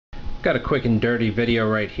Got a quick and dirty video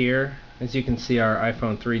right here. As you can see, our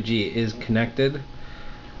iPhone 3G is connected.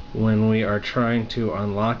 When we are trying to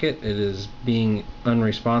unlock it, it is being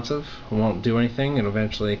unresponsive. It won't do anything. It'll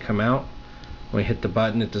eventually come out. When we hit the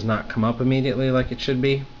button, it does not come up immediately like it should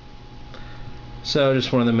be. So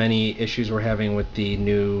just one of the many issues we're having with the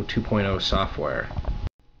new 2.0 software.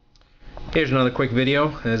 Here's another quick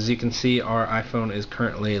video. As you can see, our iPhone is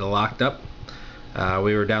currently locked up.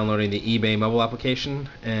 We were downloading the eBay mobile application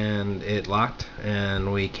and it locked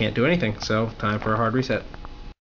and we can't do anything, so time for a hard reset.